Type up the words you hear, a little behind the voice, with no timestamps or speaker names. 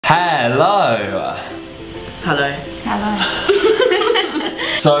Hello. Hello. Hello.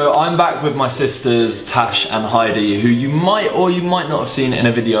 So I'm back with my sisters Tash and Heidi, who you might or you might not have seen in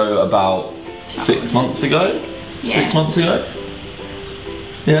a video about 6 months ago. Yeah. 6 months ago.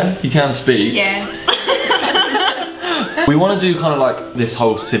 Yeah, you can speak. Yeah. We want to do kind of like this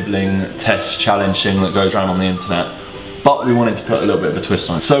whole sibling test challenge thing that goes around on the internet, but we wanted to put a little bit of a twist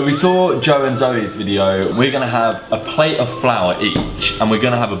on it. So we saw Joe and Zoe's video. We're going to have a plate of flour each, and we're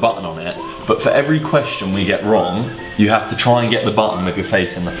going to have a button on it. But for every question we get wrong, you have to try and get the button with your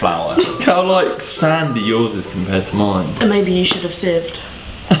face in the flour. Look how like sandy yours is compared to mine. And maybe you should have sieved.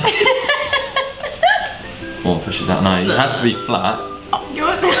 Or push it down. No, it has to be flat.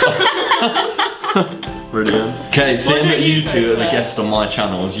 Yours. Brilliant. Okay, seeing that you two are the first? guest on my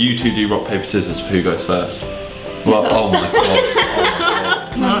channels, you two do rock, paper, scissors for who goes first. Well, oh my god.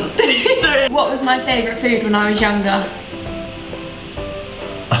 Oh my god. What was my favourite food when I was younger?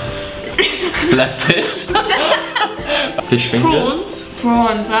 Lettuce. Fish fingers.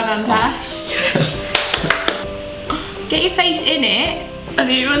 Prawns, well done, Tash. Yes. Get your face in it. Have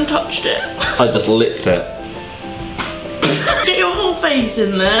you even touched it? I just licked it. Get your whole face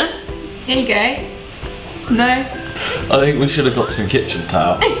in there. Here you go. No. I think we should have got some kitchen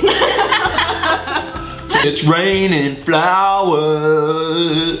towel. It's raining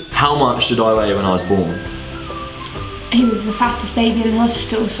flowers. How much did I weigh when I was born? He was the fattest baby in the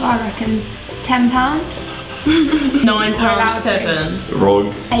hospital, so I reckon £10. £9.7.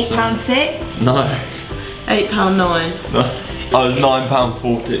 Wrong. £8.6. No. £8.9. No. I was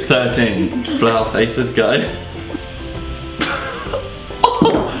 £9.40. 13. Flower faces go.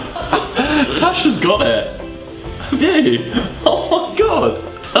 Tash has got it. Have you? Oh my god.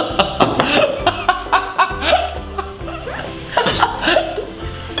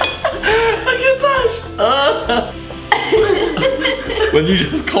 Look at Tash. When you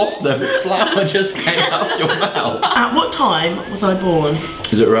just coughed them, flour just came out your mouth. At what time was I born?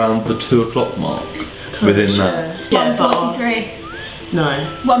 Is it around the 2 o'clock mark? Within that? Yeah, but 143. no.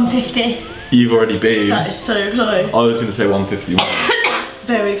 150. You've already been. That is so close. I was going to say 151.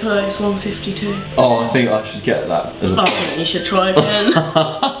 Very close, 152. Oh, I think I should get that as a I think you should try again.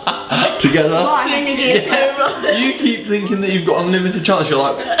 together. Why? Seeing as you're so right. You keep thinking that you've got unlimited chance. You're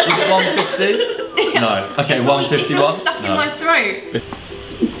like, is it 150? No. Okay, It's 151. all stuck in my throat.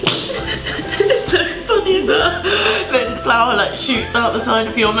 It's so funny as well. Then flour like shoots out the side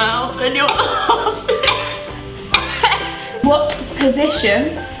of your mouth and you're laughing. What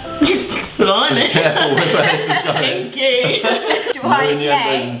position Blimey. Careful with where this is going. Pinky. do No I innuendos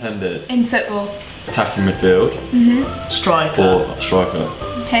play intended. in football? Attacking midfield Striker. or striker.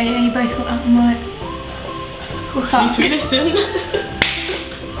 Okay, yeah, you both got that one right. Please we listen.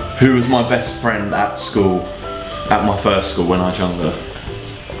 Who was my best friend at school? At my first school when I was younger.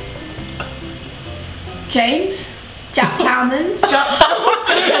 James? Jack Plowman's?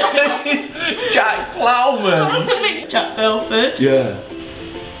 Jack Plowman. Jack Belford. Yeah.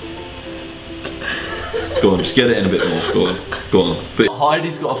 Go on, just get it in a bit more. Go on, go on. But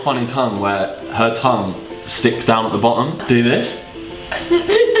Heidi's got a funny tongue where her tongue sticks down at the bottom. Do this.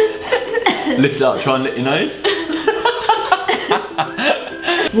 Lift it up, try and lick your nose.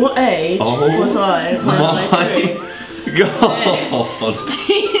 What age was I when I grew? God.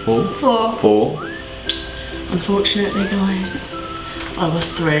 Four. 4. Unfortunately, guys, I was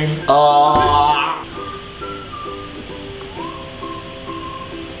 3. Ah.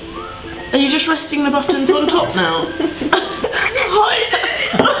 Are you just resting the buttons on top now?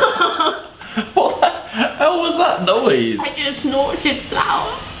 What the hell was that noise? I just snorted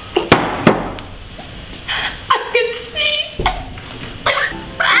flour. I can sneeze.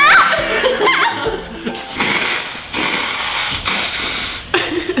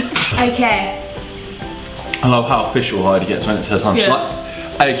 Okay. I love how official Heidi gets when it's her time. She's Yeah.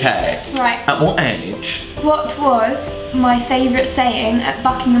 like, okay. Right. At what age? What was my favourite saying at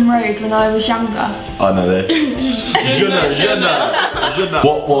Buckingham Road when I was younger? I know this. Je know.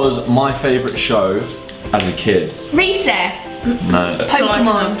 What was my favourite show as a kid? Recess. No.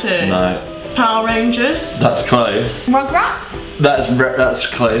 Pokemon. No. Power Rangers. That's close. Rugrats. That's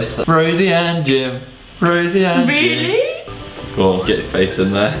close. Rosie and Jim. Rosie and Jim. Really? Go on, get your face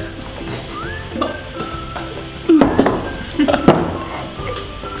in there.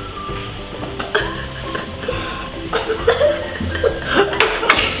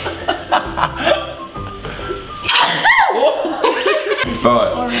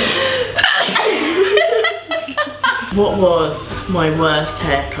 What was my worst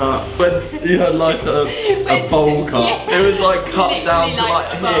haircut? When you had like a bowl cut. Yeah. It was like cut Literally down to like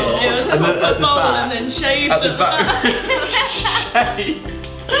like a here. bowl. It was and a then at the bowl back. and then shaved At the back. Shaved.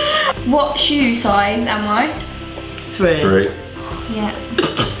 What shoe size am I? 3. 3. Yeah.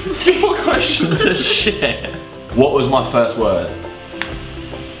 These questions are shit. What was my first word?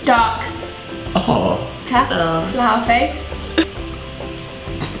 Duck. Oh. Cat. Flower face.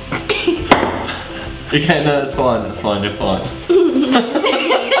 Okay, no, that's fine, you're fine.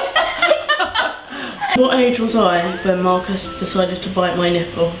 What age was I when Marcus decided to bite my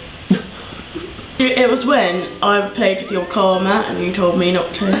nipple? It was when I played with your car mat and you told me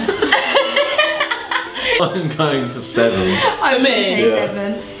not to. I'm going for 7. I was me?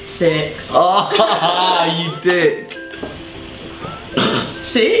 gonna say 7. 6. Ah, you dick.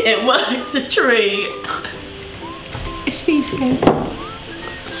 See, it works a treat. Sheepskin.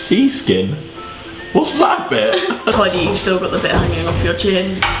 Sea skin? What's that bit? Heidi, you've still got the bit hanging off your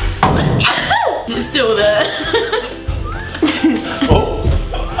chin. It's still there. Oh.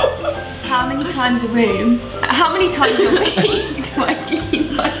 How many times a room? How many times a week do I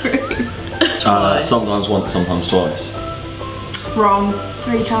clean my room? Sometimes once, sometimes twice. Wrong.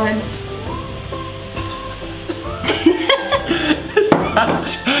 3 times.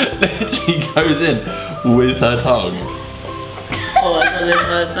 Literally goes in with her tongue. Oh, I can't believe I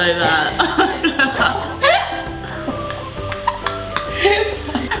say that.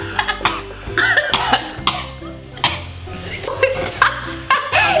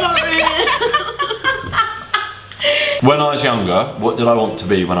 When I was younger, what did I want to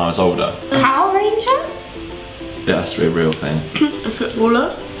be when I was older? Power Ranger? It has to be a real thing. A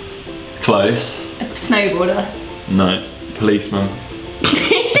footballer? Close. A snowboarder. No. Policeman.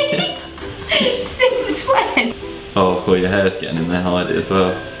 Since when? Oh, cool, your hair's getting in there, Heidi, as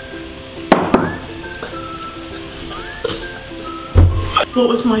well. What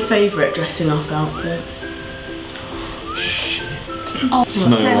was my favourite dressing up outfit? Oh,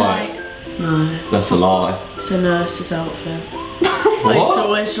 Snow White. No, That's a lie. it's a nurse's outfit. I What? used to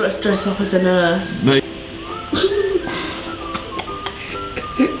always dress up as a nurse. No.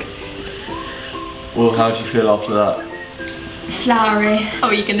 Well, how do you feel after that? Flowery. How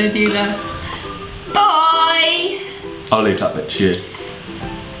are you gonna do that? Bye! I'll leave that bit to you.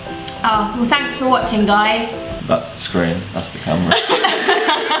 Oh, well thanks for watching guys. That's the screen, that's the camera.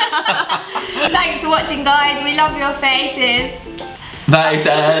 Thanks for watching guys, we love your faces. That is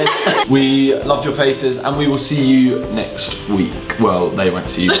it. We love your faces and we will see you next week. Well, they won't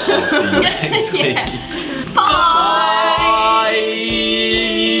see you, but I'll see you next week. Yeah. Bye!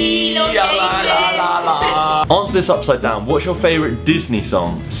 Answer this upside down. What's your favourite Disney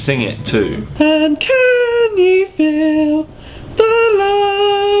song? Sing it too. And can you feel the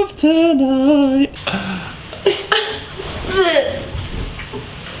love tonight?